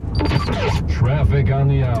Traffic on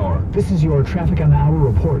the hour. This is your Traffic on the Hour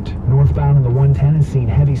report. Northbound on the 110 has seen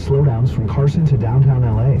heavy slowdowns from Carson to downtown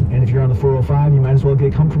LA. And if you're on the 405, you might as well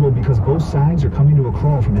get comfortable because both sides are coming to a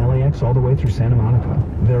crawl from LAX all the way through Santa Monica.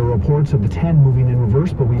 There are reports of the 10 moving in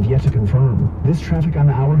reverse, but we've yet to confirm. This Traffic on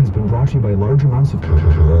the Hour has been brought to you by large amounts of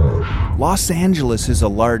Los Angeles is a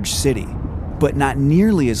large city, but not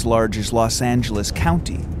nearly as large as Los Angeles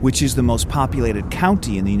County, which is the most populated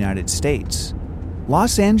county in the United States.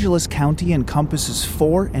 Los Angeles County encompasses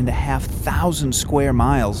 4,500 square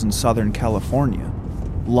miles in Southern California.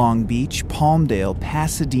 Long Beach, Palmdale,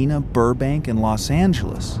 Pasadena, Burbank, and Los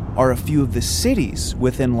Angeles are a few of the cities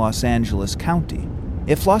within Los Angeles County.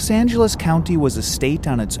 If Los Angeles County was a state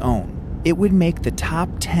on its own, it would make the top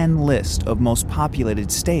 10 list of most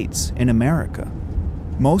populated states in America.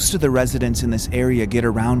 Most of the residents in this area get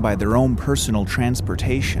around by their own personal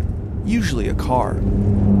transportation, usually a car.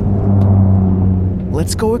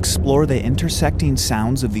 Let's go explore the intersecting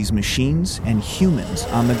sounds of these machines and humans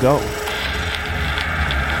on the go.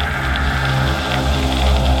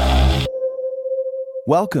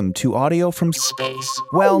 Welcome to audio from space.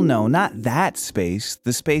 Well, no, not that space.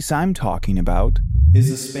 The space I'm talking about is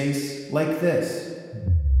a space like this.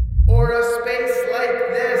 Or a space like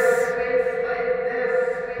this.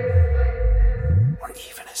 Or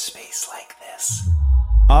even a space like this.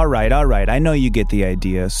 All right, I know you get the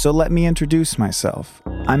idea, so let me introduce myself.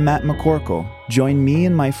 I'm Matt McCorkle. Join me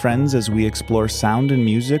and my friends as we explore sound and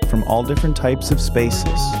music from all different types of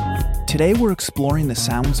spaces. Today we're exploring the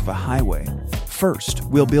sounds of a highway. First,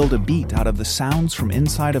 we'll build a beat out of the sounds from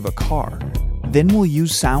inside of a car. Then we'll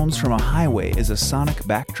use sounds from a highway as a sonic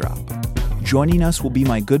backdrop. Joining us will be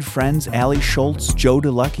my good friends Ali Schultz, Joe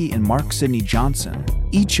DeLucky, and Mark Sidney Johnson,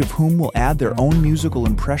 each of whom will add their own musical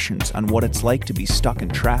impressions on what it's like to be stuck in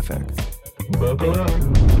traffic. Buckle up.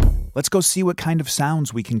 Let's go see what kind of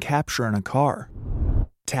sounds we can capture in a car.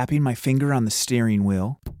 Tapping my finger on the steering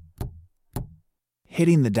wheel,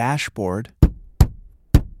 hitting the dashboard,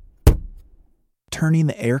 turning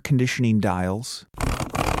the air conditioning dials,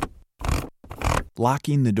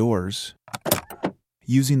 locking the doors,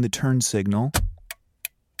 using the turn signal,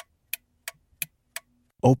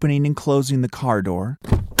 opening and closing the car door,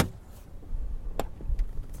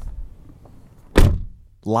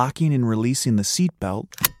 locking and releasing the seatbelt,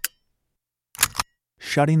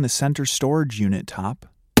 shutting the center storage unit top,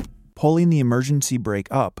 pulling the emergency brake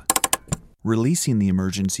up, releasing the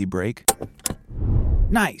emergency brake.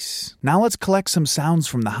 Nice! Now let's collect some sounds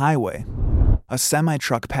from the highway. A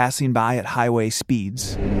semi-truck passing by at highway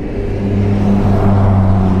speeds.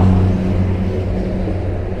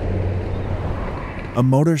 A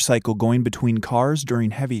motorcycle going between cars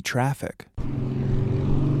during heavy traffic.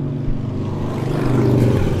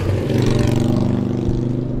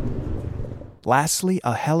 Lastly,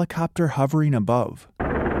 a helicopter hovering above.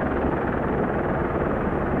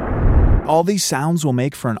 All these sounds will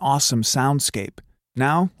make for an awesome soundscape.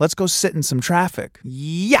 Now, let's go sit in some traffic.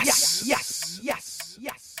 Yes!